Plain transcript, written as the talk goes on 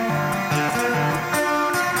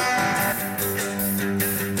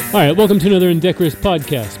All right, welcome to another Indecorous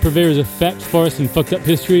podcast, purveyors of fact, farce, and fucked up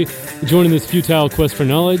history. Join in this futile quest for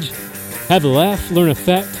knowledge, have a laugh, learn a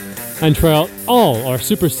fact, and try out all our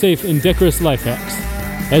super safe Indecorous life hacks.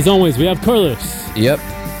 As always, we have Carlos. Yep.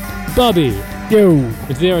 Bobby. Yo.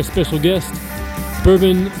 And today our special guest,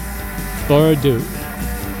 Bourbon Bardot.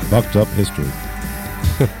 Fucked up history.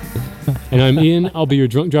 And I'm Ian. I'll be your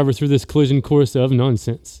drunk driver through this collision course of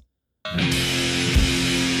nonsense.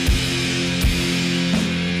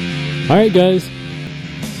 All right, guys.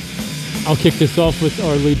 I'll kick this off with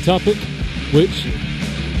our lead topic, which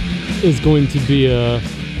is going to be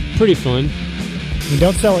pretty fun. You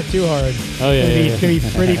don't sell it too hard. Oh, yeah, It's going to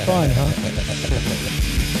be pretty fun, huh?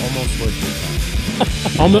 Almost worth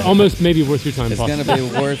your time. Almost maybe worth your time. It's going to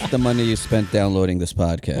be worth the money you spent downloading this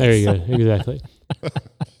podcast. There you go. Exactly.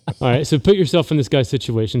 All right, so put yourself in this guy's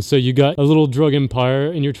situation. So you got a little drug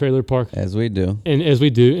empire in your trailer park. As we do. And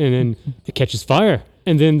then it catches fire.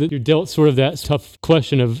 And then you're dealt sort of that tough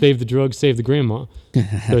question of save the drug, save the grandma.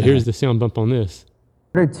 So here's the sound bump on this.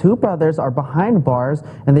 Two brothers are behind bars,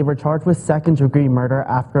 and they were charged with second-degree murder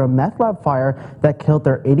after a meth lab fire that killed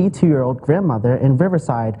their 82-year-old grandmother in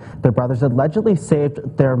Riverside. The brothers allegedly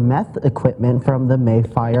saved their meth equipment from the May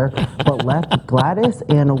fire, but left Gladys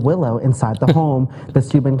and Willow inside the home. The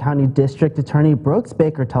Steuben County District Attorney Brooks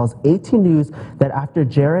Baker tells 18 News that after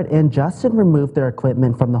Jared and Justin removed their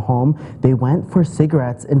equipment from the home, they went for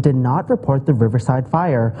cigarettes and did not report the Riverside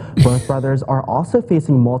fire. Both brothers are also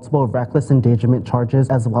facing multiple reckless endangerment charges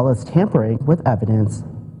as well as tampering with evidence.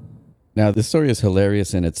 Now, this story is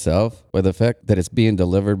hilarious in itself, but the fact that it's being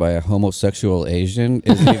delivered by a homosexual Asian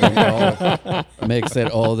is even makes it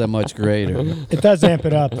all that much greater. It does amp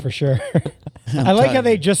it up for sure. I like how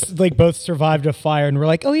they just both survived a fire and were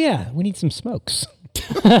like, oh yeah, we need some smokes.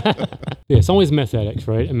 Yeah, it's always meth addicts,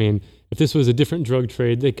 right? I mean, if this was a different drug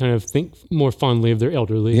trade, they kind of think more fondly of their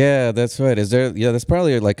elderly. Yeah, that's right. There's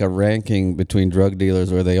probably like a ranking between drug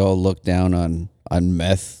dealers where they all look down on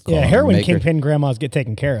meth. Yeah, heroin kingpin grandmas get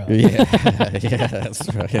taken care of. Yeah,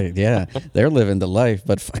 that's right. Yeah, they're living the life,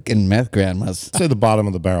 but fucking meth grandmas. I'd say the bottom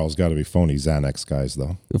of the barrel's got to be phony Xanax guys,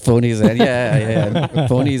 though. Phony Xanax,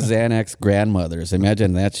 phony Xanax grandmothers.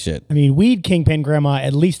 Imagine that shit. I mean, weed kingpin grandma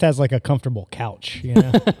at least has like a comfortable couch, you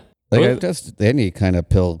know? Just any kind of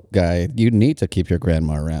pill guy, you need to keep your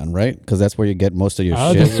grandma around, right? Because that's where you get most of your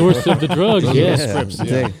shit. The source of the drugs,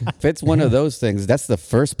 yeah. If it's one of those things, that's the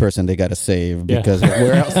first person they got to save because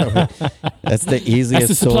where else? That's the easiest That's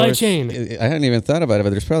the supply source. chain. I hadn't even thought about it,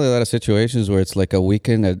 but there's probably a lot of situations where it's like a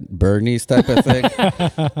weekend at Bernie's type of thing,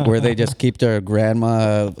 where they just keep their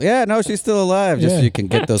grandma. Yeah, no, she's still alive, just so you can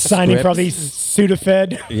get those signing scripts. for all these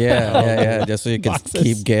Sudafed. Yeah, just so you can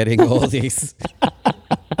keep getting all these.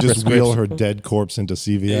 Just wheel her dead corpse into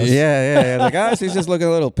CVS. Yeah. Like, she's just looking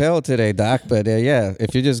a little pale today, doc. But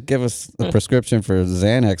if you just give us a prescription for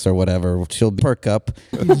Xanax or whatever, she'll perk up.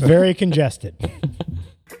 It's very congested.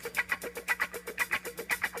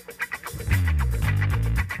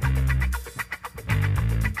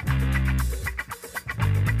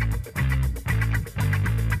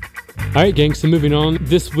 All right, gang, so moving on.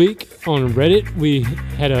 This week on Reddit, we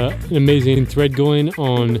had an amazing thread going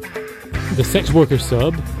on the sex worker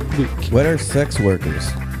sub week. What are sex workers?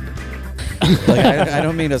 I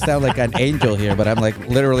don't mean to sound like an angel here, but I'm like,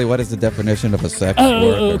 literally, what is the definition of a sex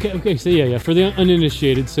worker? Okay. So yeah. For the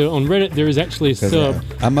uninitiated, so on Reddit, there is actually a sub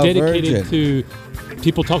I'm a dedicated virgin. to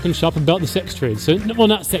people talking shop about the sex trade. So, well,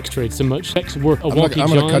 not sex trade so much. Sex work. I'm going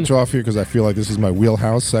to cut you off here because I feel like this is my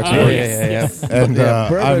wheelhouse, sex work. Yeah. And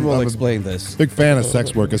Bourbon will I'm explain this. a big fan of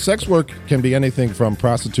sex work. Sex work can be anything from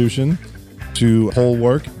prostitution to pole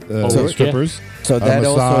work, strippers. Yeah. So that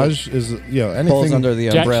massage is anything falls under the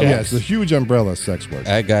umbrella. Yeah, it's a huge umbrella. Sex work.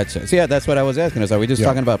 I gotcha. So that's what I was asking. Are we just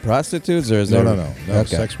talking about prostitutes, or is there? No. Okay.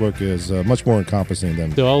 Sex work is much more encompassing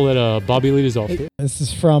than. So I'll let Bobby lead us off here. This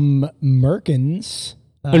is from Merkins.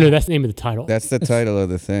 No, that's the name of the title. That's the title of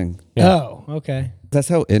the thing. Yeah. Oh, okay. That's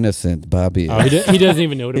how innocent Bobby is. He doesn't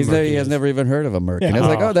even know what a Merkin He has is. never even heard of a Merkin. Yeah. It's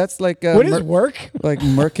like, that's like What is work? Like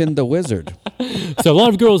Merkin the Wizard. So a lot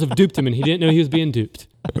of girls have duped him, and he didn't know he was being duped.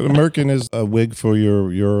 A Merkin is a wig for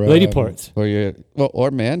your lady parts. For your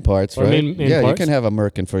or man parts, or right? Man yeah, parts. you can have a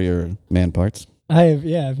Merkin for your man parts.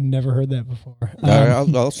 I've never heard that before.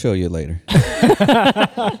 I'll show you later.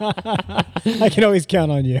 I can always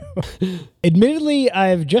count on you. Admittedly,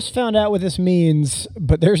 I've just found out what this means,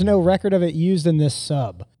 but there's no record of it used in this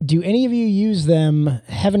sub. Do any of you use them?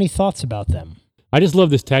 Have any thoughts about them? I just love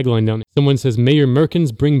this tagline down there. Someone says, "May your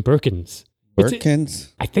Merkins bring Birkins."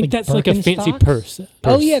 Birkins? I think Like that's like a fancy Birkenstocks? purse.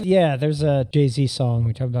 Oh, yeah. There's a Jay-Z song.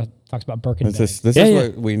 We talked about Talks about Birkin bags. This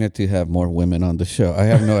is why we need to have more women on the show. I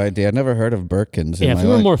have no idea. I never heard of Birkins. Yeah, if we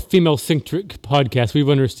were a more female-centric podcast, we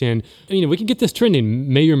would understand. We can get this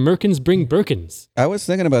trending. May your Merkins bring Birkins. I was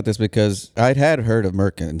thinking about this because I'd had heard of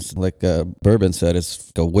Merkins. Like Bourbon said,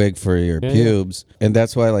 it's a wig for your pubes. And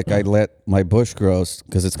that's why I let my bush grow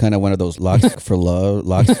because it's kind of one of those locks for love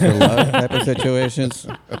type of situations.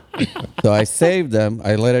 So I saved them.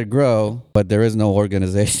 I let it grow, but there is no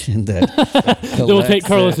organization that they'll take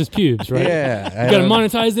Carlos's pubes, right? Yeah. You got to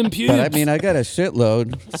monetize them pubes. But I got a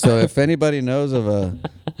shitload. So if anybody knows of a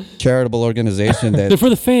charitable organization that... They're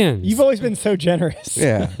for the fans. You've always been so generous.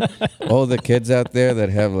 Yeah. All the kids out there that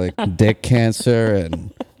have dick cancer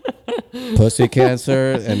and pussy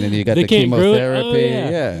cancer, and then you got the chemotherapy.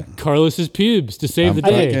 Yeah. Carlos's pubes to save the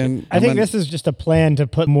day. I think this is just a plan to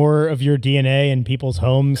put more of your DNA in people's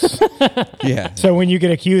homes. Yeah. So when you get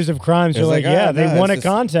accused of crimes, you're like, they won a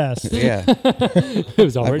contest. Yeah. It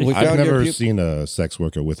was already. I've never seen a sex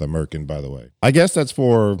worker with a Merkin, by the way. I guess that's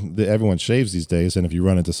for everyone shaves these days, and if you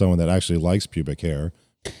run into someone that actually likes pubic hair,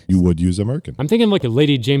 you would use a Merkin. I'm thinking like a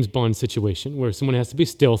Lady James Bond situation where someone has to be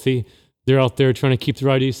stealthy. They're out there trying to keep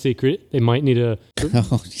their ID secret. They might need a...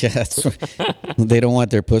 Oh, yes. They don't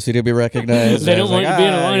want their pussy to be recognized. They don't want to be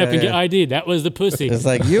in a lineup and get ID'd. That was the pussy. It's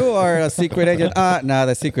like, you are a secret agent. No,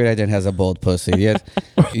 the secret agent has a bold pussy.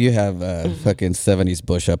 You have fucking 70s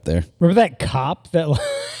bush up there. Remember that cop that...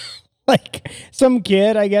 some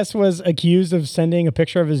kid, I guess, was accused of sending a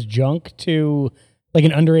picture of his junk to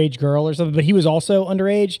an underage girl or something, but he was also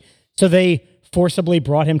underage. So they forcibly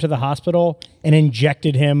brought him to the hospital and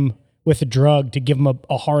injected him with a drug to give him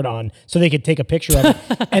a hard-on so they could take a picture of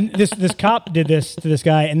it. And this cop did this to this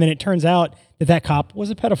guy, and then it turns out that cop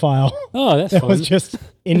was a pedophile. Oh, that's that fun. was just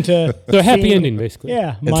into... So a happy ending, basically.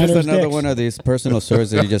 Yeah, it's just another one of these personal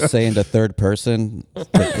stories that you just say in the third person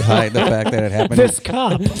to hide the fact that it happened. This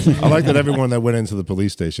cop. I like that everyone that went into the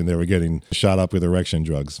police station, they were getting shot up with erection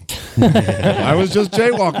drugs. I was just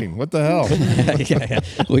jaywalking. What the hell?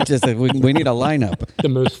 We need a lineup. The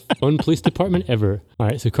most fun police department ever. All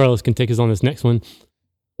right, so Carlos can take us on this next one.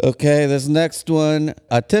 Okay, this next one,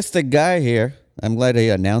 autistic guy here. I'm glad he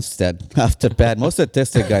announced that off the bat. Most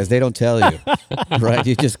autistic guys, they don't tell you, right?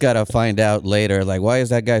 You just got to find out later, why is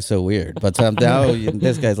that guy so weird? But now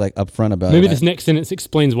this guy's upfront about it. Maybe this next sentence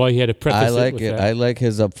explains why he had to preface I like it. I like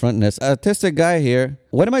his upfrontness. Autistic guy here.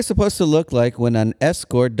 What am I supposed to look like when an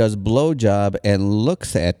escort does blowjob and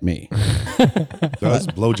looks at me? Does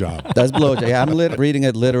blowjob. Does blowjob. Yeah, I'm reading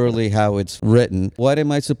it literally how it's written. What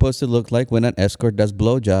am I supposed to look like when an escort does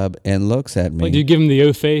blowjob and looks at me? Do you give him the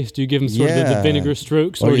O face? Do you give him sort of the vinegar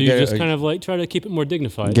strokes? Or do you just kind of try to keep it more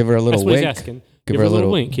dignified? Give her a little wink. That's what he's asking. Give her a little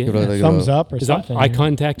wink. Thumbs up or something. Eye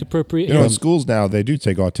contact appropriate? In schools now, they do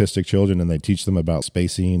take autistic children and they teach them about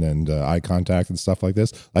spacing and eye contact and stuff like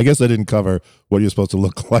this. I guess they didn't cover what you're supposed to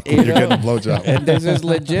look like when you're getting a blowjob. And this is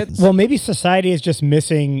legit. Well, maybe society is just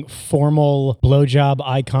missing formal blowjob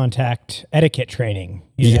eye contact etiquette training.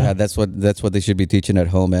 Yeah, that's what they should be teaching at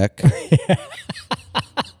home ec.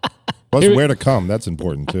 Plus, where to come. That's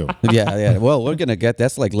important, too. Yeah. Well, we're going to get...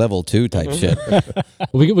 That's level 2 type shit.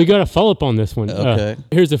 We got a follow-up on this one. Okay.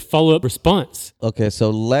 Here's a follow-up response. Okay, so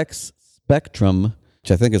Lex Spectrum,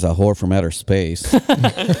 which I think is a whore from outer space.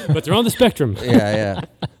 But they're on the spectrum. Yeah.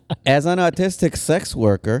 As an autistic sex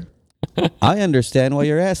worker, I understand why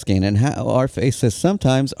you're asking and how our faces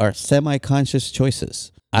sometimes are semi-conscious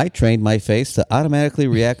choices. I trained my face to automatically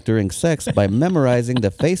react during sex by memorizing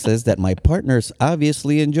the faces that my partners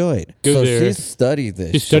obviously enjoed. She studied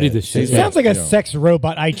this. She studied this shit. It sounds like a sex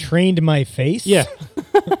robot. I trained my face. Yeah.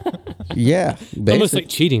 Yeah. Almost like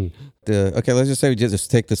cheating. Okay, let's just say we just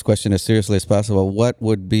take this question as seriously as possible. What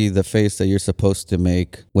would be the face that you're supposed to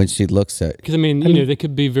make when she looks at? Because, they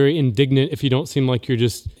could be very indignant if you don't seem like you're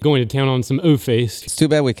just going to town on some O-face. It's too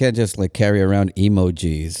bad we can't just carry around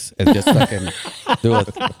emojis and just fucking do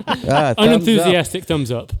it. Unenthusiastic thumbs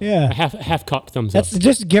up. Yeah. A half-cocked thumbs up.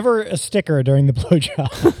 Just give her a sticker during the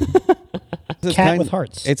blowjob. Cat with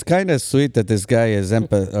hearts. It's kind of sweet that this guy is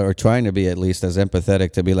or trying to be at least as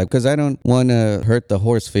empathetic to be because I don't want to hurt the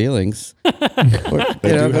horse feelings. They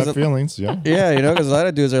do have feelings, yeah. Yeah, because a lot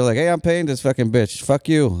of dudes are like, hey, I'm paying this fucking bitch. Fuck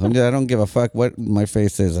you. I don't give a fuck what my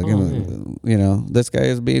face is. This guy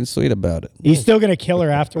is being sweet about it. He's still going to kill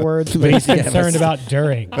her afterwards, but he's concerned about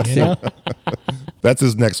during. That's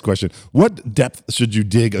his next question. What depth should you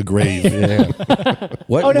dig a grave? Yeah.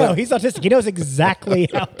 He's autistic. He knows exactly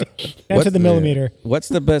how to the millimeter. What's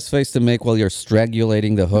the best face to make while you're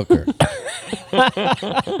strangulating the hooker?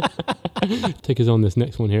 Take us on this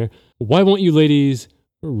next one here. Why won't you ladies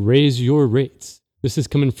raise your rates? This is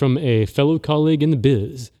coming from a fellow colleague in the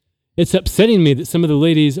biz. It's upsetting me that some of the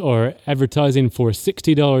ladies are advertising for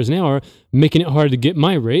 $60 an hour, making it hard to get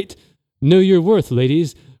my rate. Know your worth,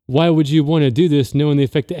 ladies. Why would you want to do this knowing the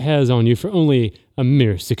effect it has on you for only a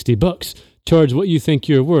mere $60? Charge what you think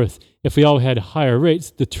you're worth. If we all had higher rates,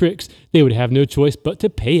 the tricks, they would have no choice but to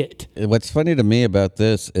pay it. What's funny to me about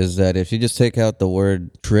this is that if you just take out the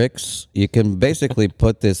word tricks, you can basically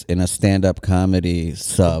put this in a stand-up comedy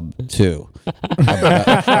sub too.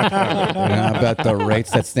 About the rates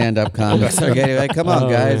that stand-up comics are getting. Like, come on,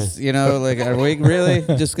 guys. Man. You know, like, are we really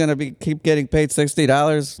just gonna keep getting paid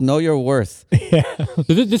 $60? Know your worth.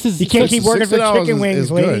 So this is You can't keep working for $60 chicken wings, is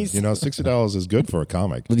good. ladies. You know, $60 is good for a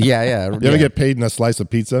comic. Yeah. You ever get paid in a slice of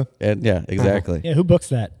pizza? Yeah, exactly. Yeah, who books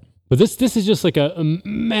that? But this is just like a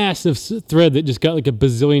massive thread that just got like a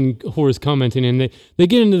bazillion whores commenting, and they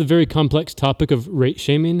get into the very complex topic of rate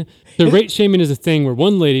shaming. So rate shaming is a thing where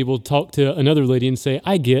one lady will talk to another lady and say,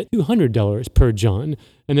 I get $200 per John.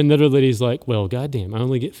 And then the other lady's like, well, goddamn, I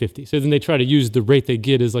only get 50. So then they try to use the rate they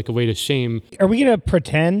get as like a way to shame. Are we going to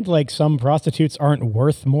pretend like some prostitutes aren't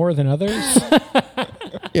worth more than others?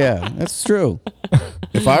 Yeah, that's true.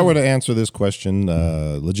 If I were to answer this question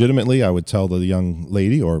legitimately, I would tell the young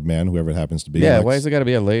lady or man, whoever it happens to be, Yeah, Alex, why is it got to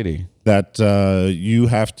be a lady? that you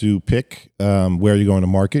have to pick where you're going to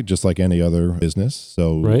market, just like any other business.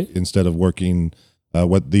 So Right. instead of working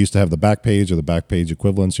what they used to have the back page or the back page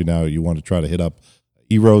equivalents, you want to try to hit up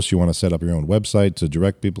Eros. You want to set up your own website to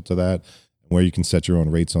direct people to that, where you can set your own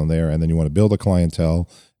rates on there, and then you want to build a clientele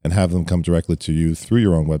and have them come directly to you through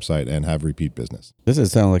your own website and have repeat business. This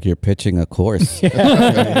is sound like you're pitching a course. It's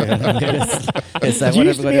Did you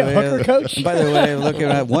used to be a hooker coach? By the way, looking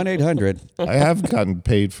at 1-800. I have gotten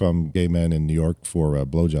paid from gay men in New York for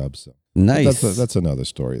blowjobs. So Nice. that's another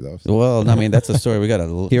story, though. Well, I mean, that's a story we got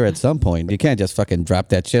to hear at some point. You can't just fucking drop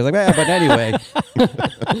that shit. Like, but anyway.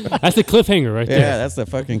 That's the cliffhanger right there. Yeah, that's the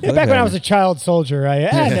fucking Yeah, back when I was a child soldier,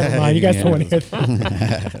 never mind. You guys don't want to hear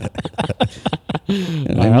that. All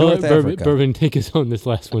right, I'll let Bourbon take us on this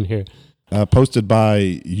last one here. Posted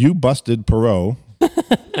by You Busted Perot.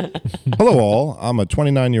 Hello all, I'm a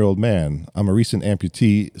 29-year-old man. I'm a recent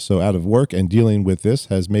amputee, so out of work and dealing with this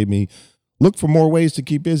has made me look for more ways to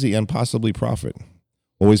keep busy and possibly profit.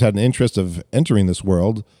 Always had an interest of entering this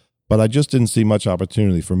world, but I just didn't see much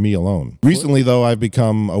opportunity for me alone. Recently, though, I've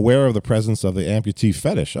become aware of the presence of the amputee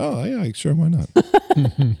fetish. Oh, yeah, sure, why not?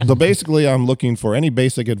 So basically, I'm looking for any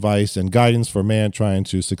basic advice and guidance for a man trying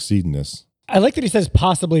to succeed in this. I like that he says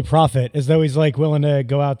possibly profit, as though he's like willing to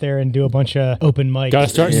go out there and do a bunch of open mics. Got to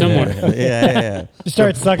start somewhere. Yeah. Just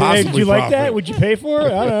start sucking. Hey, did Possibly you like profit. that? Would you pay for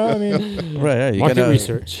it? I don't know. I mean, Right. Yeah, you Market gotta-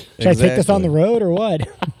 research. should I take this on the road or what?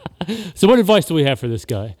 So what advice do we have for this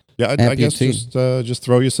guy? Yeah, I guess Amputee. just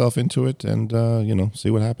throw yourself into it and see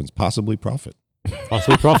what happens. Possibly profit.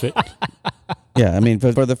 Possibly profit. Yeah, I mean,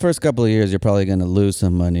 for the first couple of years, you're probably going to lose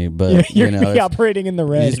some money, but You're you know, gonna be operating in the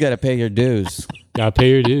you red. just got to pay your dues. Gotta pay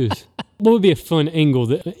your dues. What would be a fun angle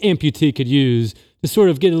that an amputee could use to sort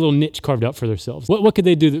of get a little niche carved out for themselves? What could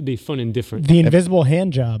they do that would be fun and different? The invisible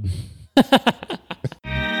hand job.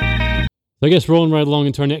 So I guess rolling right along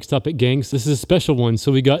into our next topic, gangs. This is a special one.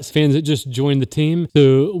 So we got fans that just joined the team.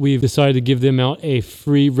 So we've decided to give them out a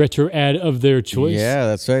free retro ad of their choice. Yeah,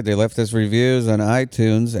 that's right. They left us reviews on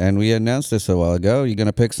iTunes, and we announced this a while ago. You're going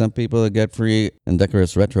to pick some people that get free and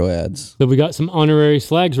decorous retro ads. So we got some honorary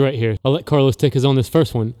slags right here. I'll let Carlos take us on this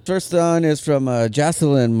first one. First on is from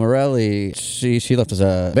Jocelyn Morelli. She left us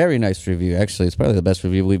a very nice review. Actually, it's probably the best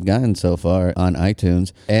review we've gotten so far on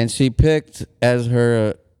iTunes. And she picked as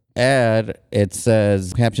her ad, it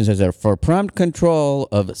says, caption says there, for prompt control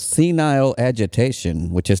of senile agitation,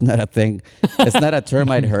 which is not a thing. It's not a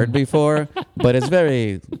term I'd heard before, but it's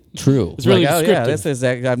very true. It's really oh yeah, descriptive. this is,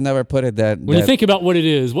 I've never put it that. When you think about what it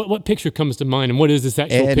is, what picture comes to mind and what is this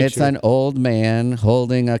actual and picture? it's an old man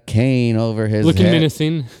holding a cane over his Looking head.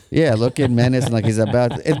 menacing. Yeah, looking menacing like he's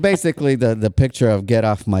about. It's basically the picture of "Get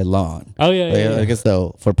Off My Lawn." Oh, yeah. I guess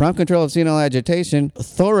though, for prompt control of senile agitation,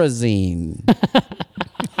 Thorazine.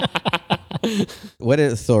 What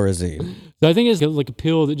is Thorazine? So I think it's like a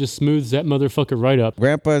pill that just smooths that motherfucker right up.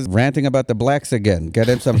 Grandpa's ranting about the blacks again. Get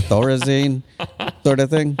him some Thorazine, sort of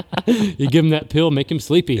thing. You give him that pill, make him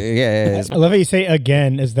sleepy. Yeah. I love how you say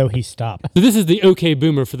again as though he stopped. So this is the OK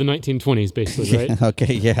Boomer for the 1920s, basically, right?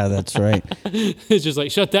 Okay, yeah, that's right. It's just like,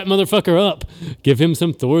 shut that motherfucker up. Give him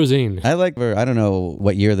some Thorazine. I like, I don't know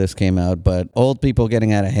what year this came out, but old people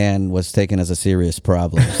getting out of hand was taken as a serious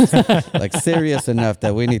problem. Like serious enough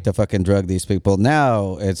that we need to fucking drug these people.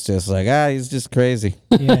 Now it's just like, he's just crazy.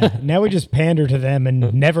 Yeah. Now we just pander to them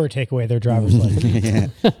and never take away their driver's license.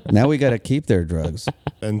 Yeah. Now we got to keep their drugs.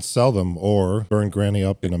 And sell them or burn Granny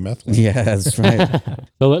up in a meth lab. Yeah, that's right.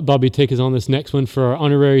 So let Bobby take us on this next one for our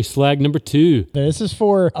honorary slag number 2. This is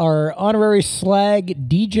for our honorary slag,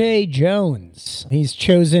 DJ Jones. He's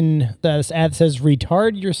chosen this ad that says,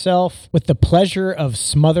 retard yourself with the pleasure of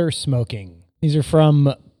smother smoking. These are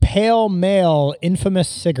from Pale Male Infamous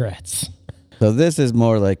Cigarettes. So this is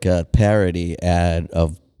more like a parody ad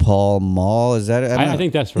of Paul Mall. Is that it? I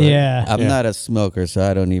think that's right. Yeah. I'm not a smoker, so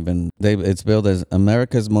I don't even. It's billed as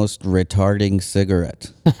America's most retarding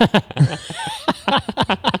cigarette.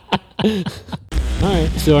 All right,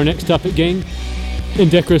 so our next topic, gang. In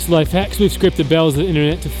Decorous Life Hacks, we've scraped the bowels of the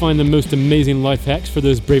internet to find the most amazing life hacks for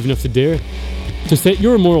those brave enough to dare. So set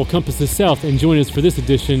your moral compasses south and join us for this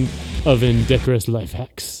edition of Indecorous Life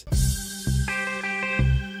Hacks.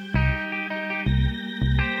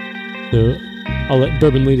 So I'll let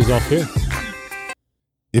Bourbon lead us off here.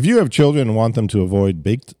 If you have children and want them to avoid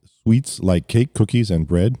baked sweets like cake, cookies, and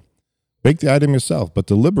bread, bake the item yourself, but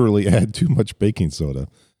deliberately add too much baking soda.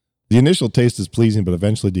 The initial taste is pleasing, but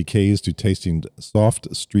eventually decays to tasting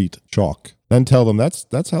soft street chalk. Then tell them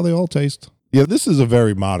that's how they all taste. Yeah, this is a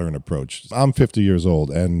very modern approach. I'm 50 years old,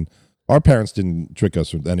 and our parents didn't trick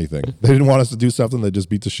us with anything. They didn't want us to do something. They just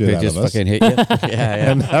beat the shit out of us. They just fucking hit you.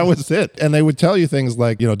 Yeah. And that was it. And they would tell you things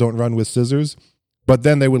like, don't run with scissors. But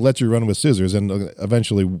then they would let you run with scissors. And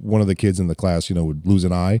eventually one of the kids in the class, would lose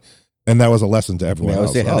an eye. And that was a lesson to everyone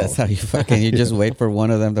else. Yeah, that's how you just wait for one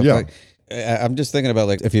of them to I'm just thinking about,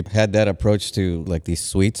 like, if you had that approach to, like, these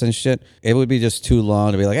sweets and shit, it would be just too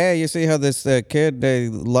long to be like, hey, you see how this kid, they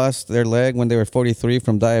lost their leg when they were 43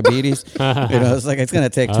 from diabetes? It's like, it's going to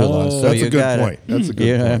take too long. So that's a good point. That's a good point.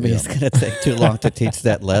 You know what I mean? It's going to take too long to teach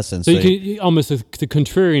that lesson. So you can almost the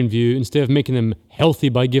contrarian view, instead of making them healthy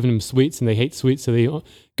by giving them sweets, and they hate sweets, so they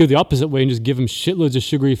go the opposite way and just give them shitloads of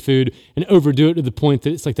sugary food and overdo it to the point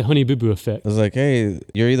that it's like the Honey Boo Boo effect. It's like, hey,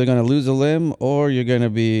 you're either going to lose a limb or you're going to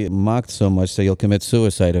be mocked so much that you'll commit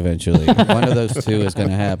suicide eventually. One of those two is going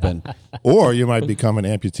to happen. Or you might become an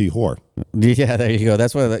amputee whore. Yeah, there you go.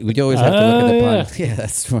 That's why we always have to look at the pond. Yeah,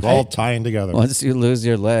 that's right. All tying together. Once you lose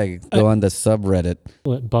your leg, go on the subreddit.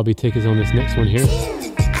 Let Bobby take us on this next one here.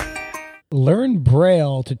 Learn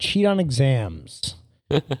Braille to cheat on exams.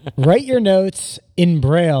 Write your notes in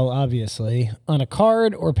Braille, obviously, on a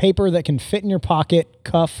card or paper that can fit in your pocket,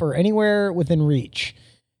 cuff, or anywhere within reach.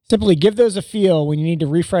 Simply give those a feel when you need to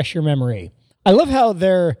refresh your memory. I love how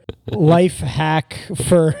their life hack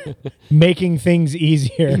for making things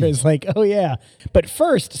easier is like, oh yeah, but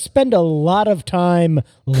first spend a lot of time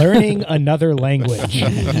learning another language.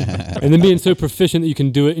 And then being so proficient that you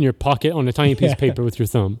can do it in your pocket on a tiny piece of paper with your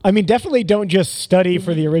thumb. I mean, definitely don't just study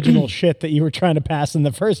for the original shit that you were trying to pass in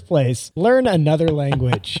the first place. Learn another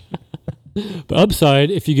language. But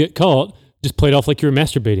upside, if you get caught, just play it off like you were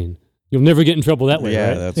masturbating. You'll never get in trouble that way, yeah,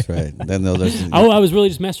 right? That's right. Then they'll just, I was really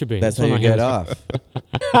just masturbating. that's how you get off.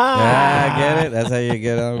 I get it. That's how you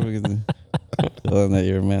get off. Well, that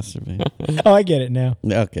you're masturbating. Oh, I get it now.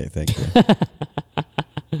 Okay, thank you.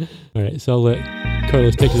 All right, so I'll let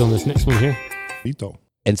Carlos take us on this next one here. Vito.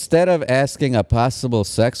 Instead of asking a possible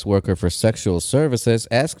sex worker for sexual services,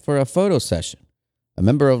 ask for a photo session. A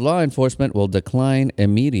member of law enforcement will decline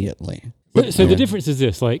immediately. So the difference is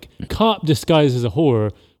this, like, cop disguised as a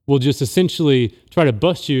whore will just essentially try to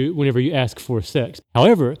bust you whenever you ask for sex.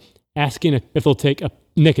 However, asking if they'll take a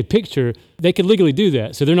naked picture, they could legally do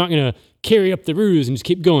that. So they're not going to carry up the ruse and just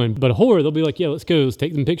keep going. But a whore, they'll be like, yeah, let's go, let's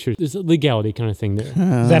take them pictures. There's a legality kind of thing there.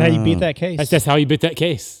 Is that how you beat that case? That's how you beat that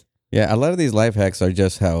case. Yeah, a lot of these life hacks are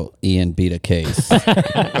just how Ian beat a case.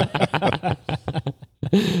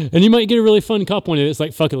 And you might get a really fun cop one. It's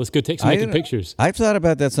like, fuck it, let's go take some naked pictures. I've thought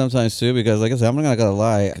about that sometimes too, because like I said, I'm not gonna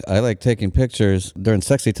lie, I like taking pictures during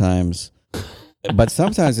sexy times. But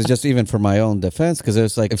sometimes it's just even for my own defense, because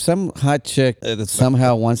it's like if some hot chick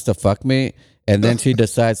somehow wants to fuck me, and then she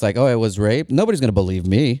decides like, oh, it was rape, nobody's gonna believe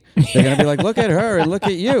me. They're gonna be like, look at her and look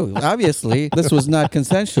at you. Obviously, this was not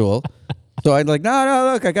consensual. So I'd like,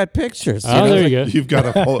 no, look, I got pictures. Oh, there you go. You've got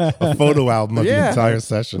a photo album of the entire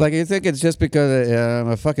session. Like, you think it's just because I'm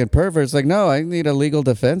a fucking pervert? It's like, no, I need a legal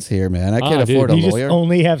defense here, man. I can't afford a you lawyer. Just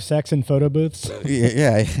only have sex in photo booths?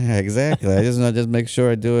 Yeah, exactly. I just make sure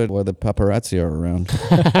I do it while the paparazzi are around.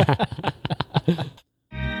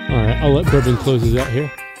 All right, I'll let Bourbon close us out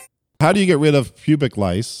here. How do you get rid of pubic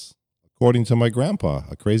lice? According to my grandpa,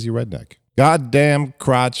 a crazy redneck. Goddamn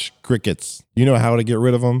crotch crickets. You know how to get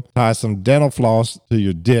rid of them? Tie some dental floss to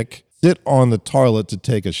your dick, sit on the toilet to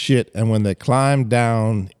take a shit, and when they climb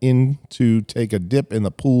down in to take a dip in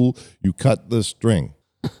the pool, you cut the string.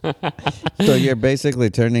 So you're basically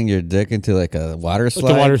turning your dick into like a water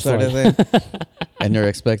slide, water sort of thing, and you're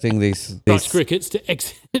expecting these crickets to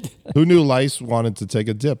exit. Who knew lice wanted to take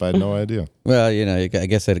a dip? I had no idea. Well, you know, I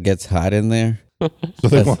guess it gets hot in there. So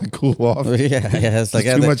they want to cool off. Yeah, it's like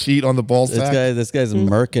Too much heat on the ball sack. This guy's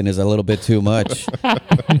merkin is a little bit too much.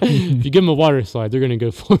 If you give them a water slide, they're going to go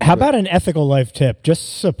for it. How about an ethical life tip?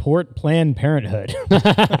 Just support Planned Parenthood.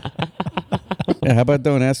 Yeah, how about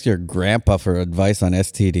don't ask your grandpa for advice on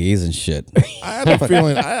STDs and shit? I had a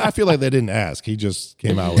feeling. I feel like they didn't ask. He just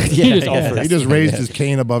came out with it. He just offered. He just raised his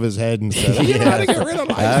cane above his head and said, "You gotta get rid of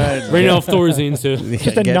lice." Randolph Thorazine, so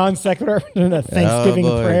Just a non sequitur and a Thanksgiving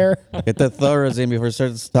prayer. Get the Thorazine before it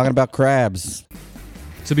starts talking about crabs.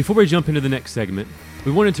 So before we jump into the next segment,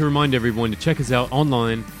 we wanted to remind everyone to check us out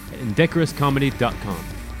online at indecorouscomedy.com.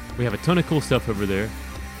 We have a ton of cool stuff over there.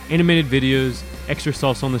 Animated videos, extra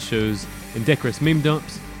sauce on the shows, indecorous meme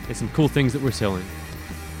dumps, and some cool things that we're selling.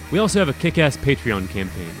 We also have a kick-ass Patreon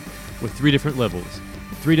campaign with 3 different levels,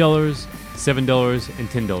 $3, $7, and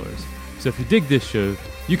 $10. So if you dig this show,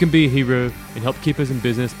 you can be a hero and help keep us in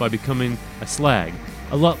business by becoming a slag,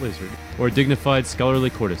 a lot lizard, or a dignified scholarly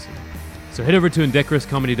courtesan. So head over to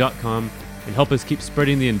indecorouscomedy.com and help us keep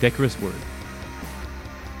spreading the indecorous word.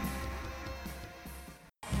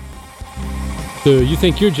 So you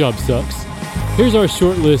think your job sucks? Here's our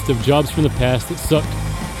short list of jobs from the past that sucked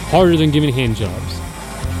harder than giving hand jobs.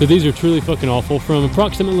 So these are truly fucking awful. From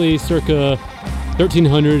approximately circa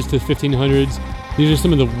 1300s to 1500s, these are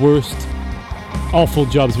some of the worst awful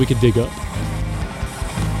jobs we could dig up.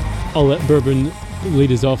 I'll let Bourbon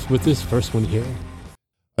lead us off with this first one here.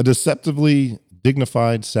 A deceptively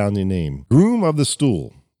dignified sounding name. Groom of the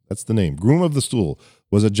Stool. That's the name. Groom of the Stool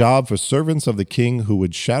was a job for servants of the king who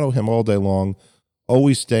would shadow him all day long,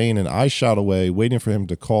 always staying an eye shot away, waiting for him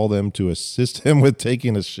to call them to assist him with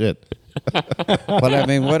taking a shit. But I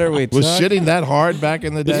mean, what are we Was talking? shitting that hard back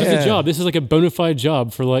in the This day? is a job. This is like a bona fide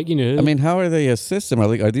job for, like, you know. I mean, how are they assisting?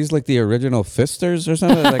 Are these like the original fisters or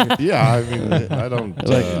something? Like, Yeah, I mean, I don't.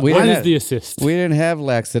 Like, we What didn't is have- the assist? we didn't have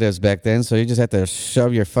laxatives back then, so you just had to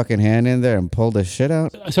shove your fucking hand in there and pull the shit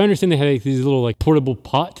out. So I understand they had like these little like portable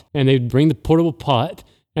pot, and they'd bring the portable pot,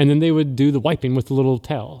 and then they would do the wiping with the little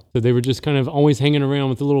towel. So they were just kind of always hanging around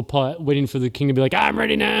with the little pot, waiting for the king to be like, "I'm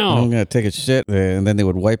ready now." I'm gonna take a shit, and then they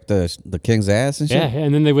would wipe the king's ass and shit. Yeah,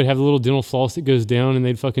 and then they would have the little dental floss that goes down, and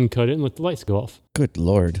they'd fucking cut it and let the lights go off. Good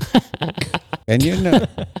lord. And you know,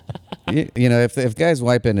 if guy's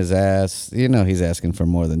wiping his ass, you know he's asking for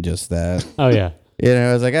more than just that. Oh yeah. You know,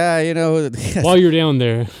 I was like, While you're down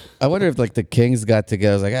there, I wonder if like the kings got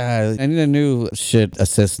together. I was like, I need a new shit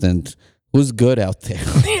assistant. Who's good out there?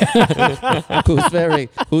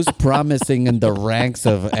 who's promising in the ranks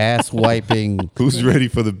of ass wiping? Who's ready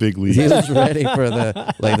for the big league? Who's ready for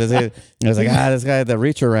the like? I was like, this guy had the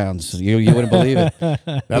reach arounds. You wouldn't believe it.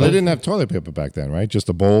 Now they didn't have toilet paper back then, right? Just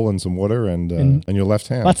a bowl and some water and your left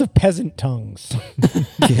hand. Lots of peasant tongues.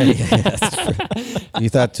 Yeah, that's true. You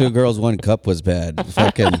thought 2 girls, 1 cup was bad.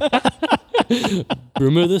 Fucking.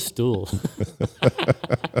 groom of the stool.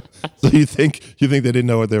 So you think they didn't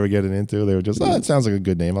know what they were getting into? They were just, it sounds like a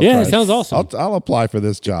good name. I'll Yeah, try it sounds awesome. I'll apply for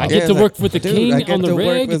this job. I get to work with the dude, king I get on the to reg.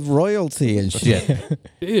 work with royalty and shit.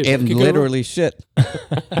 Dude, And could go- literally shit.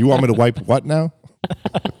 You want me to wipe what now?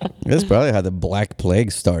 That's probably how the Black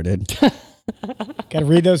Plague started. Got to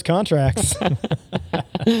read those contracts. All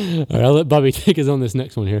right, I'll let Bobby take us on this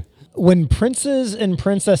next one here. When princes and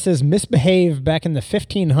princesses misbehaved back in the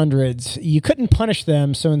 1500s, you couldn't punish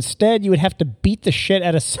them, so instead you would have to beat the shit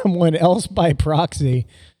out of someone else by proxy.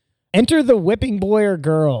 Enter the whipping boy or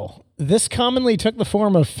girl. This commonly took the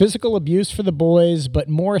form of physical abuse for the boys, but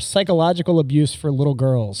more psychological abuse for little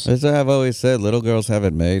girls. As I've always said, little girls have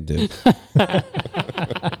it made, dude.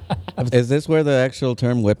 Is this where the actual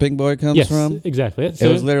term whipping boy comes Yes, from? exactly. It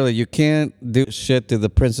was literally, you can't do shit to the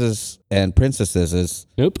princes and princesses,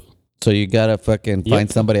 Nope. so you gotta fucking find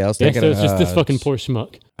somebody else. Yeah, Take so it. it's just this fucking poor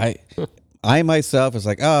schmuck. I myself is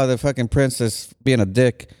like, oh, the fucking princess being a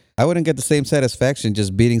dick. I wouldn't get the same satisfaction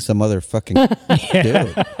just beating some other fucking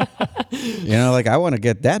dude. You know, like I want to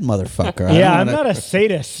get that motherfucker. I Yeah, don't I'm wanna- not a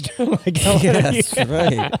sadist. Like, I wanna- Yes,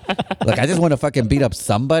 right. Like I just want to fucking beat up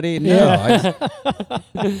somebody. No,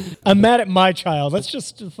 I'm mad at my child. Let's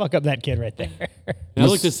just fuck up that kid right there. And I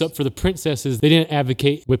looked this up for the princesses. They didn't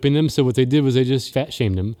advocate whipping them, so what they did was they just fat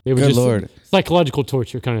shamed them. They were Good just Lord. psychological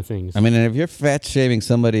torture kind of things. I mean, and if you're fat shaming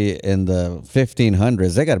somebody in the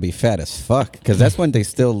 1500s, they got to be fat as fuck because that's when they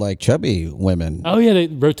still like chubby women. Oh yeah,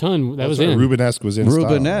 rotund. That was in. Rubenesque was in style.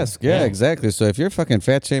 Rubenesque, yeah, exactly. So if you're fucking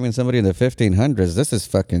fat shaming somebody in the 1500s, this is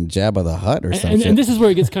fucking Jabba the Hutt or something. And this is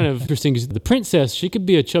where it gets kind of interesting. 'Cause the princess, she could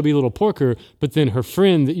be a chubby little porker, but then her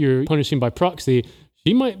friend that you're punishing by proxy,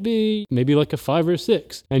 she might be maybe like a 5 or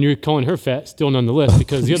 6, and you're calling her fat still nonetheless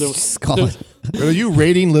because the other. Are you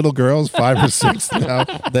rating little girls 5 or 6 now?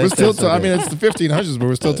 We're still. I mean, it's the 1500s, but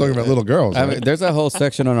we're still talking about little girls. I mean, there's a whole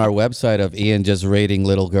section on our website of Ian just rating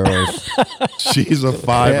little girls. She's a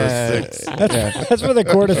 5 or 6. That's for the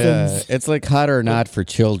courtesans. It's like hot or not for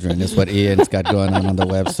children is what Ian's got going on the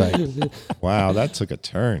website. Wow, that took a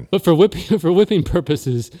turn. But for whipping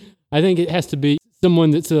purposes, I think it has to be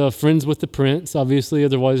someone that's friends with the prince, obviously.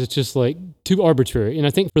 Otherwise, it's just like too arbitrary. And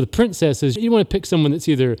I think for the princesses, you want to pick someone that's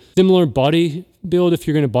either similar body build if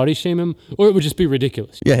you're going to body shame him, or it would just be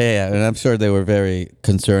ridiculous. Yeah. And I'm sure they were very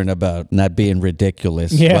concerned about not being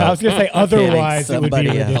ridiculous. Yeah, I was going to say otherwise it would be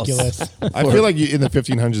somebody ridiculous. I feel like in the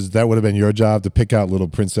 1500s, that would have been your job to pick out little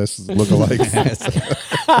princess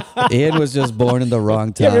lookalikes. Ian was just born in the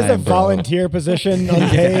wrong time. Yeah, there's a bro. volunteer position,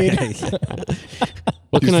 unpaid.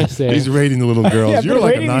 What can I say? He's rating the little girls. Yeah, I've You're been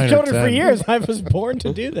like a raising 9 these or children 10. for years. I was born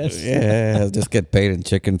to do this. Yeah, just get paid in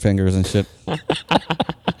chicken fingers and shit.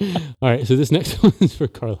 All right, so this next one is for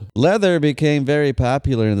Carla. Leather became very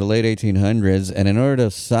popular in the late 1800s, and in order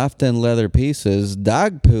to soften leather pieces,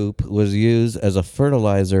 dog poop was used as a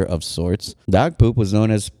fertilizer of sorts. Dog poop was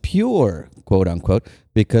known as pure, quote unquote,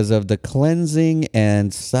 because of the cleansing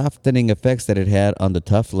and softening effects that it had on the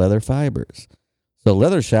tough leather fibers. So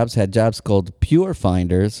leather shops had jobs called pure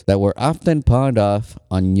finders that were often pawned off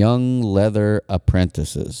on young leather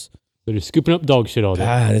apprentices. So they're scooping up dog shit all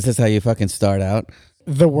day. This is how you fucking start out.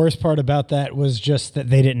 The worst part about that was just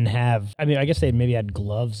that they didn't have, I mean, I guess they maybe had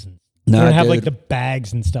gloves. And they Nah, didn't have dude. like the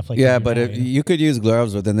bags and stuff like that. Yeah, but you could use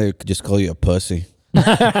gloves, but then they could just call you a pussy.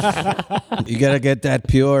 You gotta get that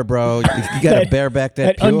pure, bro. You gotta bareback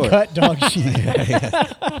that pure. uncut dog shit.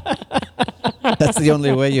 That's the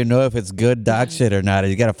only way you know if it's good dog shit or not.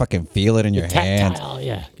 You gotta fucking feel it in your hand. Oh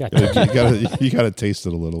yeah, got that. You gotta taste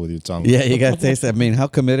it a little with your tongue. Yeah, you gotta taste it. I mean, how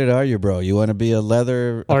committed are you, bro? You want to be a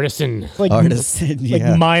leather Artisan. Like, artisan? like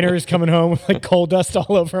Yeah. miners coming home with like coal dust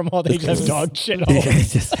all over them while they just have dog shit all over They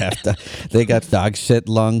just have to. They got dog shit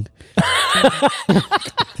lung.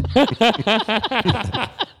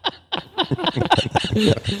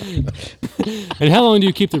 And how long do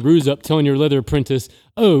you keep the ruse up telling your leather apprentice,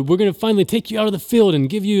 oh, we're going to finally take you out of the field and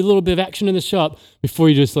give you a little bit of action in the shop before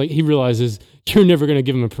you just he realizes you're never going to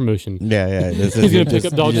give him a promotion. Yeah. He's gonna pick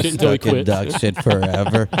up dog shit until he quits. Dog shit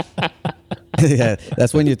forever. Yeah,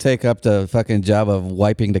 that's when you take up the fucking job of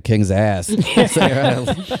wiping the king's ass. So,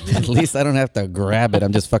 at least I don't have to grab it.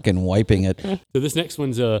 I'm just fucking wiping it. So this next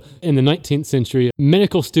one's in the 19th century.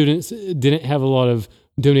 Medical students didn't have a lot of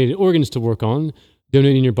donated organs to work on.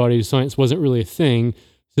 Donating your body to science wasn't really a thing.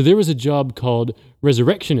 So there was a job called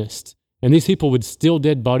resurrectionist. And these people would steal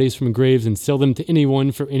dead bodies from graves and sell them to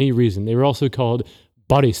anyone for any reason. They were also called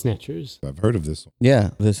body snatchers. I've heard of this.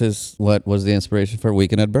 Yeah, this is what was the inspiration for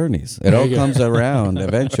Weekend at Bernie's. It all comes around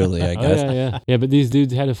eventually, I guess. Yeah, but these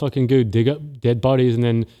dudes had to fucking go dig up dead bodies, and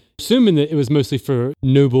then assuming that it was mostly for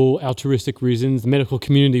noble, altruistic reasons, the medical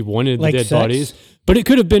community wanted Like the dead sex? bodies, but it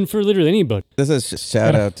could have been for literally anybody. This is a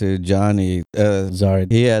shout out to Johnny. Sorry,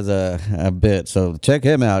 he has a bit, so check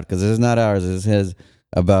him out because this is not ours. It's his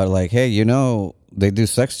about like, hey, you know, they do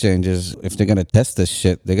sex changes. If they're gonna test this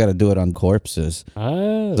shit, they got to do it on corpses.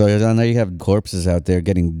 Oh. So I know you have corpses out there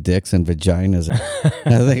getting dicks and vaginas.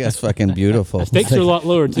 I think that's fucking beautiful. Stakes are a lot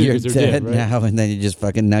lower too You're because they're dead dead, right? now, and then you just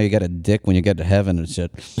fucking now you got a dick when you get to heaven and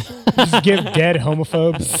shit. Just give dead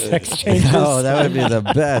homophobes sex changes. Oh, that would be the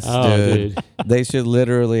best, Oh, dude. They should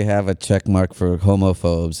literally have a check mark for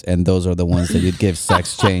homophobes, and those are the ones that you'd give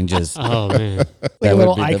sex changes. Oh man. like that a would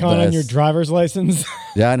little be the icon on your best. driver's license.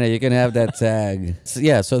 Johnny, you can have that tag.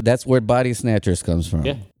 So that's where body snatchers comes from.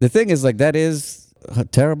 Yeah. The thing is, like, that is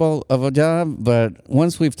terrible of a job, but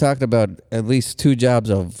once we've talked about at least 2 jobs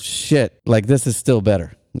of shit, like, this is still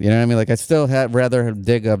better. You know what I mean? Like, I still rather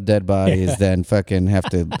dig up dead bodies than fucking have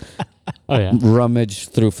to Oh yeah. rummage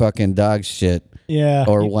through fucking dog shit Yeah.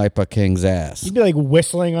 or wipe a king's ass. You'd be like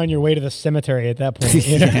whistling on your way to the cemetery at that point.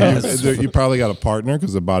 You know? You probably got a partner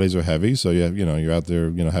because the bodies are heavy. So you're out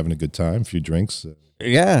there, having a good time, a few drinks.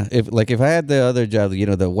 Yeah, if I had the other job,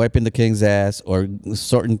 the wiping the king's ass or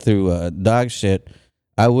sorting through dog shit,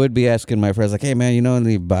 I would be asking my friends, like, hey, man, you know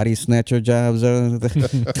any body snatcher jobs or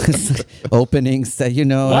openings that, A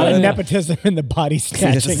lot of nepotism in the body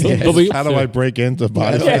snatching. Yes. But we- How do I break into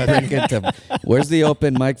body? Where's the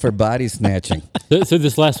open mic for body snatching? So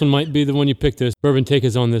this last one might be the one you picked. This Bourbon, take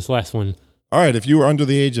us on this last one. All right, if you were under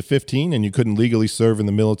the age of 15 and you couldn't legally serve in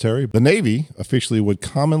the military, the Navy officially would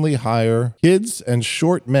commonly hire kids and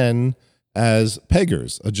short men as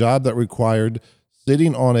peggers, a job that required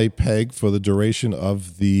sitting on a peg for the duration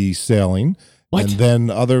of the sailing. What? And then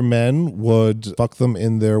other men would fuck them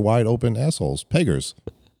in their wide open assholes. Peggers.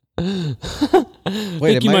 Wait, I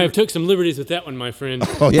think you might have took some liberties with that one, my friend.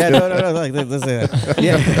 Yeah, no. Like,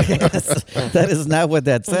 yeah, that is not what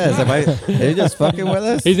that says. Are you just fucking with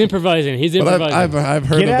us? He's improvising. He's But improvising. I've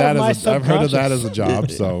heard Get of out of that my as I've heard of that subconscious. as a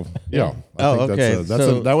job. So yeah. I think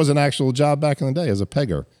okay. that was an actual job back in the day as a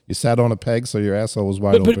pegger. You sat on a peg so your asshole was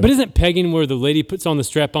wide open. But isn't pegging where the lady puts on the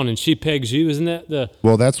strap on and she pegs you? Isn't that the?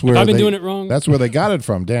 Well, that's where I've been doing it wrong. That's where they got it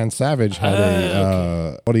from. Dan Savage had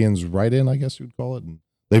a audience write-in, I guess you'd call it. And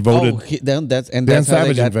they voted. Dan Dan how they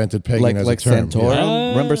Savage got, invented pegging like as like a term. Santorum. Yeah.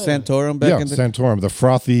 Remember Santorum back Yeah, in the Santorum, the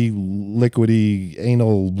frothy, liquidy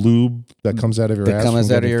anal lube that comes out of your ass. that comes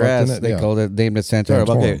from out of getting your fucked in ass. it. They Yeah. called it, named it Santorum.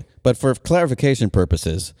 Okay, Santorum. but for clarification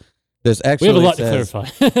purposes, there's We actually have a lot says, to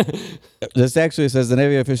clarify. This actually says the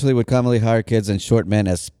Navy officially would commonly hire kids and short men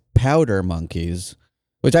as powder monkeys.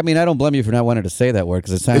 Which, I mean, I don't blame you for not wanting to say that word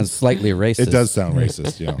because it sounds slightly racist. It does sound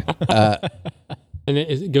racist, yeah. And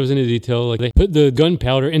it goes into detail. Like they put the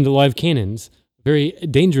gunpowder into live cannons. Very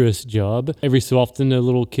dangerous job. Every so often, a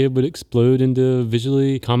little kid would explode into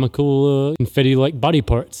visually comical confetti-like body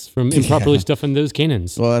parts from improperly stuffing those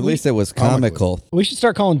cannons. Well, at least it was comical. We should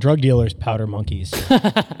start calling drug dealers powder monkeys.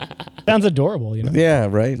 Sounds adorable, you know? Yeah,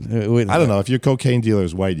 right. I don't know. If your cocaine dealer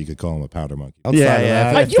is white, you could call him a powder monkey. Outside Yeah, of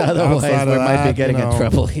yeah. that, If otherwise, outside we of might be that, getting you know, in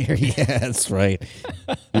trouble here. Yeah, that's right.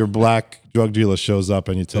 Your black drug dealer shows up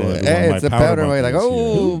and you tell everyone Hey, my it's a powder powder monkey like, is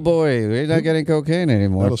oh here. boy, we're not getting cocaine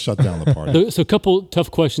anymore. That'll shut down the party. So a couple tough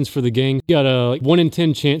questions for the gang. You got a 1 in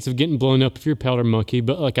 10 chance of getting blown up if you're a powder monkey,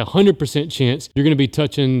 but like 100% chance you're going to be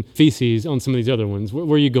touching feces on some of these other ones. Where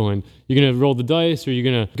are you going? You're going to roll the dice or you're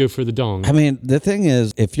going to go for the dong? I mean, the thing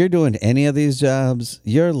is, if you're doing any of these jobs,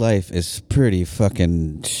 your life is pretty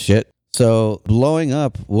fucking shit. So blowing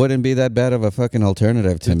up wouldn't be that bad of a fucking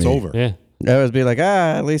alternative to It's me. over. Yeah. I would be like,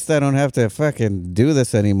 at least I don't have to fucking do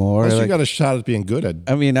this anymore. Unless you Like, got a shot at being good at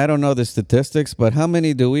I mean, I don't know the statistics, but how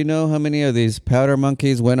many do we know? How many of these powder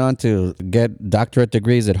monkeys went on to get doctorate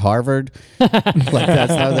degrees at Harvard? Like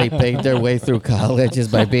that's how they paid their way through college is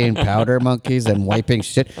by being powder monkeys and wiping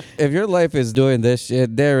shit. If your life is doing this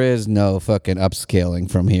shit, there is no fucking upscaling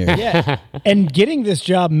from here. Yeah. And getting this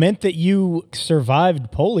job meant that you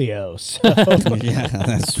survived polio. So Yeah,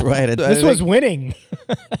 that's right. this was winning.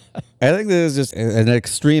 I think this is just an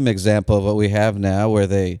extreme example of what we have now where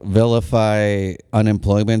they vilify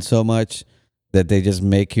unemployment so much that they just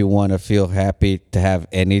make you want to feel happy to have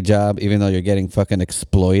any job, even though you're getting fucking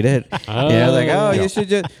exploited. You should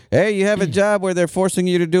just, hey, you have a job where they're forcing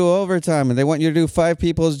you to do overtime and they want you to do 5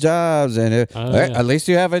 people's jobs. And at least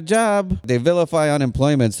you have a job. They vilify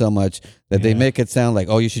unemployment so much that they make it sound like,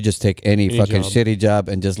 oh, you should just take any fucking job. shitty job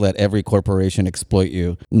and just let every corporation exploit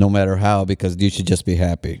you no matter how because you should just be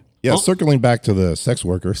happy. Yeah, circling back to the sex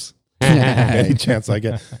workers. Any chance I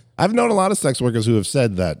get. I've known a lot of sex workers who have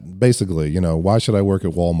said that basically, why should I work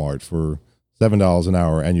at Walmart for $7 an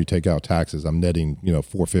hour and you take out taxes? I'm netting,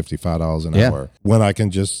 $4.50, $5 an hour when I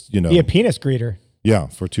can just, Be a penis greeter.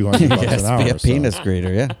 for $200 Yes, an hour. be a penis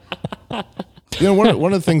greeter, yeah.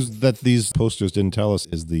 One of the things that these posters didn't tell us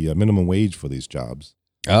is the minimum wage for these jobs.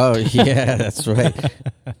 Oh, yeah, that's right.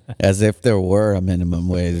 As if there were a minimum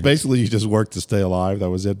wage. Basically, you just worked to stay alive.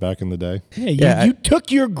 That was it back in the day. Yeah, you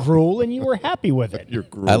took your gruel and you were happy with it. Your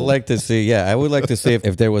gruel. I would like to see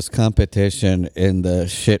if there was competition in the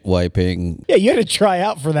shit wiping. Yeah, you had to try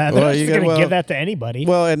out for that. They're Well, not you just got- going to well- give that to anybody.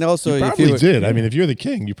 Well, and also if Probably you did. I mean, if you're the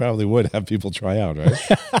king, you probably would have people try out,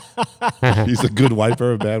 right? He's a good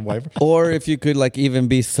wiper, a bad wiper. or if you could like even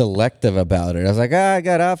be selective about it. I was like, I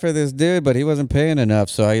got out for this dude, but he wasn't paying enough,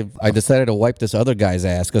 so I decided to wipe this other guy's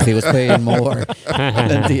ass because he was paying more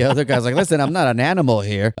than the other guy's. Like, listen, I'm not an animal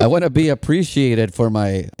here. I want to be appreciated for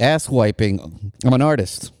my ass wiping. I'm an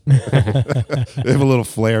artist. They have a little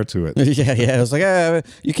flair to it. Yeah. I was like,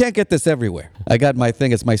 you can't get this everywhere. I got my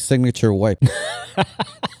thing. It's my signature wipe.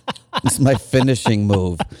 It's my finishing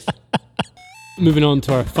move. Moving on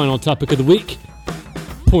to our final topic of the week,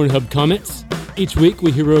 Pornhub comments. Each week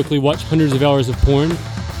we heroically watch hundreds of hours of porn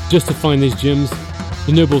just to find these gems.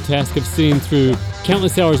 The noble task of seeing through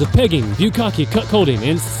countless hours of pegging, bukkake, cuckolding,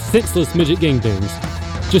 and senseless midget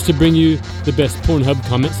gangbangs. just to bring you the best Pornhub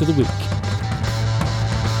comments of the week.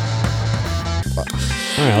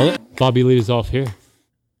 All right, I'll let Bobby lead us off here.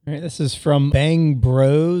 All right, this is from Bang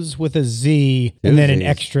Bros with a Z and then an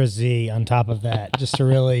extra Z on top of that, just to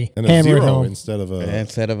really And a hammer it zero home. instead of a...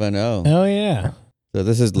 Instead of an O. Oh, yeah. So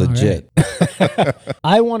this is legit.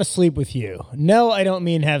 I want to sleep with you. No, I don't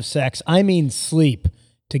mean have sex. I mean sleep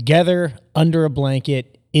together under a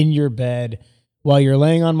blanket in your bed while you're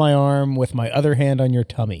laying on my arm with my other hand on your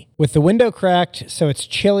tummy. With the window cracked so it's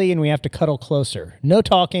chilly and we have to cuddle closer. No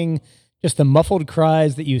talking, just the muffled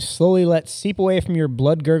cries that you slowly let seep away from your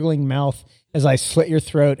blood-gurgling mouth as I slit your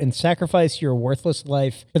throat and sacrifice your worthless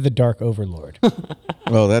life to the dark overlord.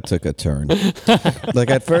 Well, that took a turn. Like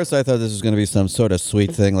at first I thought this was going to be some sort of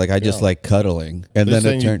sweet thing. Like I just like cuddling. And They're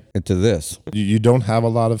then it saying turned into this. You don't have a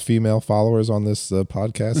lot of female followers on this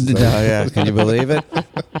podcast? No, yeah. Can you believe it?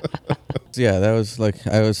 Yeah, that was like,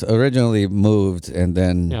 I was originally moved and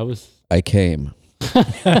then I came.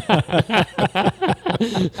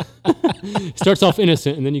 Starts off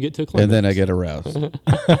innocent, and then you get to a climax. And then I get aroused.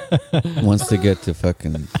 Once they get to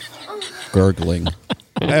fucking gurgling.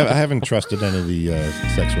 I haven't trusted any of the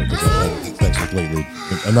sex workers I've had sex with lately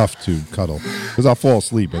enough to cuddle. Because I'll fall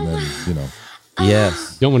asleep and then, you know.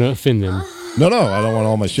 Yes. Don't want to offend them. No, I don't want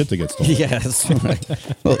all my shit to get stolen. Yes.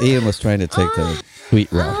 Well, Ian was trying to take the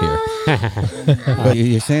sweet route here. But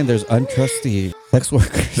you're saying there's untrusty sex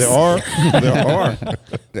workers? There are.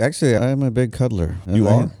 Actually, I'm a big cuddler. You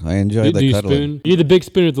are? I enjoy Do the you cuddling. spoon? You the big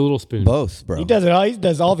spoon or the little spoon? Both, bro. He does it all. He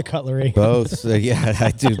does all the cutlery. Both. Yeah,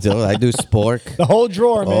 I do spork. The whole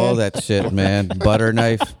drawer, man. All that shit, man. Butter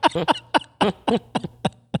knife.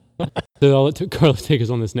 So I'll let Carlos take us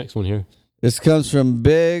on this next one here. This comes from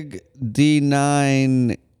Big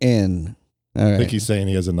D9N. All right. I think he's saying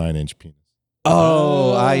he has a 9-inch penis.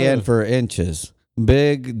 Oh, IN for inches.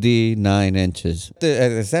 Big D 9 inches.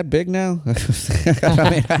 Is that big now? I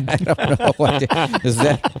mean, I don't know what is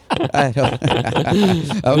that. I don't.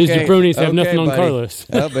 Okay, These jabronis have nothing on buddy. Carlos.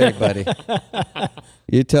 Oh, big buddy.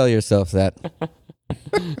 You tell yourself that.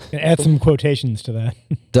 Add some quotations to that.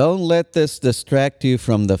 Don't let this distract you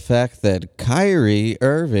from the fact that Kyrie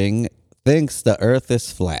Irving thinks the Earth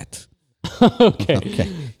is flat. Okay.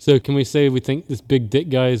 So can we say we think this big dick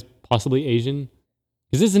guy is possibly Asian?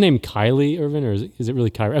 Is this the name Kylie Irvin, or is it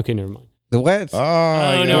really Kyrie? Okay, never mind. The what?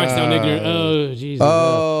 Oh, No, I sound ignorant. Oh, Jesus.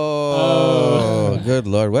 Oh, good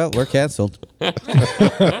Lord. Well, we're canceled.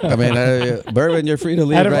 I mean, Bourbon, you're free to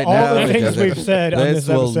leave Out of right all now. the things because we've said on this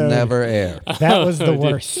will episode, never air. that was the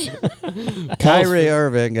worst. Kyrie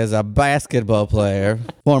Irving is a basketball player,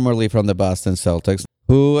 formerly from the Boston Celtics,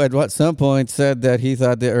 who at some point said that he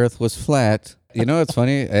thought the Earth was flat. You know what's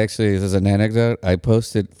funny? Actually, this is an anecdote. I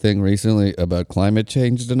posted a thing recently about climate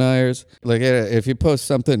change deniers. Like, if you post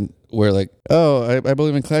something where like, oh, I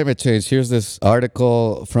believe in climate change. Here's this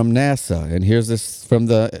article from NASA, and here's this from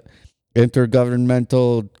the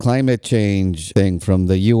Intergovernmental Climate Change thing from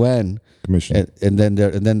the UN. Commission. And then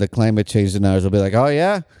the climate change deniers will be like, oh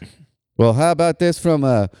yeah? Well, how about this from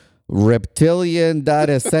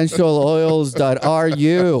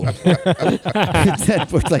reptilian.essentialoils.ru.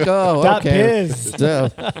 We're like, oh, okay. So,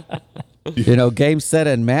 game, set,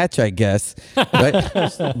 and match, I guess. Right?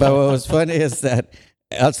 But what was funny is that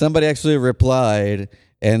somebody actually replied,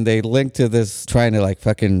 and they linked to this, trying to like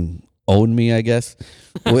fucking own me, I guess,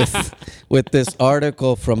 with this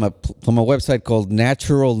article from a website called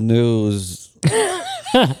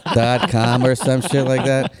naturalnews.com or some shit like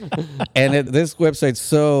that. And this website's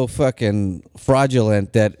so fucking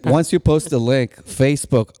fraudulent that once you post a link,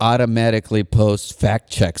 Facebook automatically posts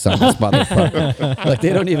fact checks on this motherfucker. Like,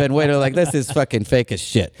 they don't even wait. They're like, this is fucking fake as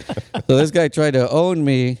shit. So this guy tried to own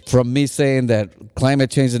me from me saying that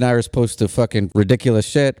climate change deniers post to fucking ridiculous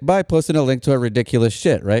shit by posting a link to a ridiculous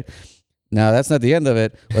shit, right? Now, that's not the end of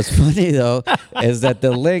it. What's funny, though, is that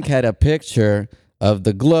the link had a picture of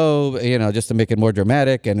the globe, just to make it more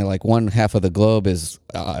dramatic, and like one half of the globe is,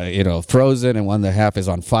 frozen, and one half is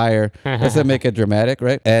on fire. Just to make it dramatic,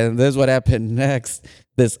 right? And this is what happened next.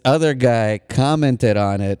 This other guy commented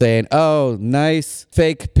on it, saying, "Oh, nice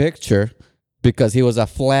fake picture," because he was a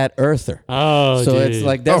flat earther. Oh, so dude. it's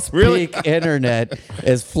like that's peak internet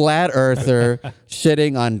is flat earther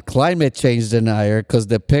shitting on climate change denier because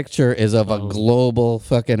the picture is of a global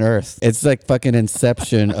fucking Earth. It's like fucking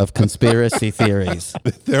inception of conspiracy theories.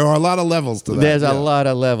 There are a lot of levels to that. There's a lot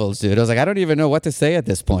of levels, dude. I was like, I don't even know what to say at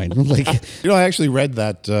this point. Like, I actually read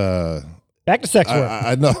that Back to sex work.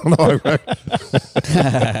 I know.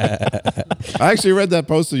 I actually read that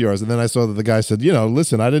post of yours, and then I saw that the guy said,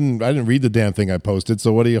 listen, I didn't read the damn thing I posted,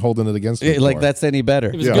 so what are you holding it against me Like for? that's any better.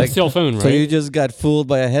 It was a good cell phone, right? So you just got fooled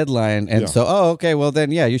by a headline, and okay, well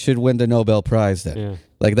then, you should win the Nobel Prize then. Yeah.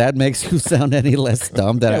 Like that makes you sound any less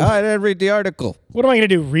dumb than I didn't read the article. What am I going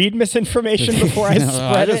to do? Read misinformation before I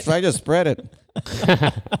spread it? I just spread it.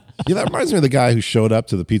 That reminds me of the guy who showed up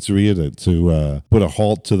to the pizzeria to put a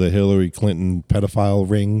halt to the Hillary Clinton pedophile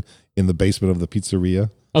ring in the basement of the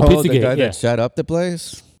pizzeria. Oh, the Pizzagate, guy yeah. that shut up the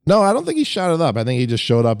place? No, I don't think he shot it up. I think he just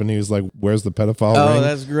showed up and he was like, "Where's the pedophile ring?" Oh,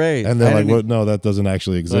 that's great. And they're like, "Well, no, that doesn't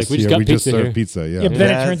actually exist we just here. got We just pizza serve here." pizza." Yeah, but then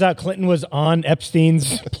it turns out Clinton was on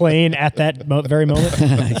Epstein's plane at that very moment.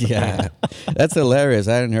 Yeah. That's hilarious.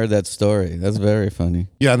 I hadn't heard that story. That's very funny.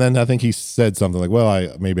 Yeah, and then I think he said something like,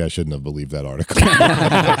 "Well, maybe I shouldn't have believed that article."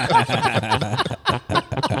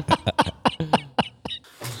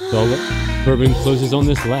 So Bourbon closes on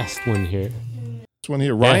this last one here. This one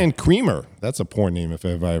here, Ryan Creamer. That's a porn name if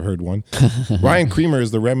ever I've heard one. Ryan Creamer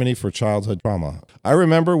is the remedy for childhood trauma. I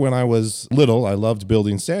remember when I was little, I loved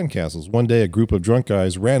building sandcastles. One day, a group of drunk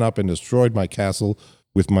guys ran up and destroyed my castle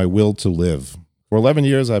with my will to live. For 11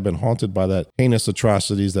 years, I've been haunted by that heinous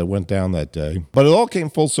atrocities that went down that day. But it all came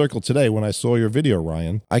full circle today when I saw your video,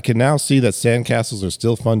 Ryan. I can now see that sandcastles are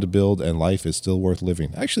still fun to build and life is still worth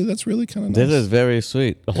living. Actually, that's really kind of nice. This is very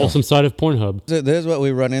sweet. The wholesome side of Pornhub. There's what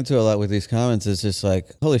we run into a lot with these comments. It's just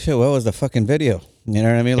like, holy shit, what was the fucking video? You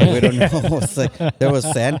know what I mean? Like, we don't know. It's like, there was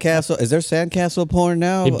sandcastle. Is there sandcastle porn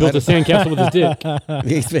now? He built a sandcastle with his dick.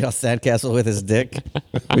 He's made a sandcastle with his dick.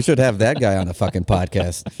 We should have that guy on the fucking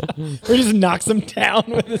podcast. Or just knocks him down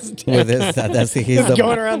with his dick. With his, he's Just the,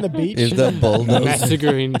 going around the beach. he's the bulldozer.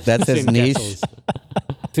 Massacring That's his niche. sandcastles.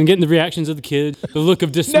 And getting the reactions of the kid, the look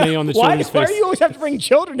of dismay on the why children's do face. you always have to bring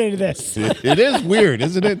children into this? It is weird,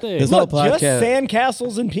 isn't it? This whole Look, just podcast.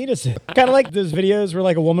 sandcastles and penises. Kind of like those videos where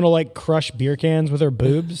like a woman will like crush beer cans with her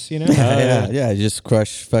boobs, you know? Yeah, you just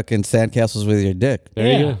crush fucking sandcastles with your dick. There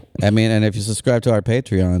you Yeah. go. I mean, and if you subscribe to our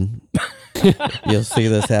Patreon, you'll see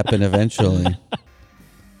this happen eventually.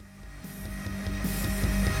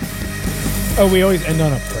 Oh, we always end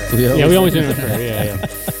on a prayer. Yeah, we always end on prayer. Yeah.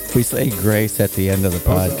 We say grace at the end of the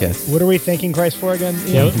podcast. What are we thanking Christ for again?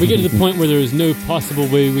 Yeah, we get to the point where there is no possible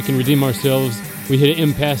way we can redeem ourselves. We hit an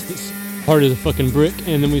impasse that's hard as a fucking brick,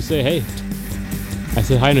 and then we say, hey, I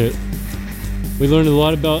said high note. We learned a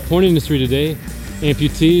lot about porn industry today.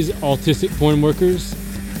 Amputees, autistic porn workers.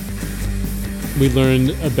 We learned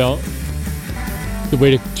about the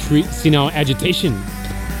way to treat senile agitation.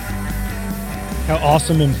 How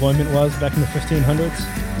awesome employment was back in the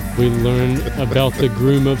 1500s. We learned about the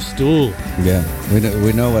groom of stool. Yeah,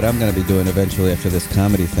 we know what I'm going to be doing eventually after this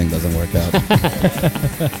comedy thing doesn't work out.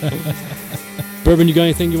 Bourbon, you got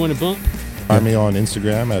anything you want to bump? Find me on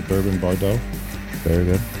Instagram at Bourbon Bardo. Very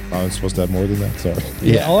good. I was supposed to have more than that. Sorry.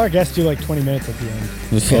 Yeah, all our guests do like 20 minutes at the end.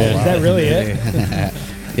 Is Yeah. that really it?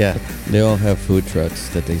 Yeah, they all have food trucks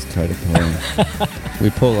that they try to pull in. We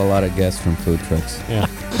pull a lot of guests from food trucks. Yeah.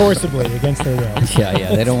 Forcibly, against their will.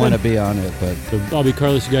 Yeah, they don't want to be on it, but So, Bobby,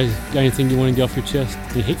 Carlos, you guys got anything you want to get off your chest?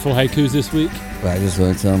 Any hateful haikus this week? I just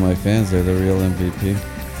want to tell my fans they're the real MVP.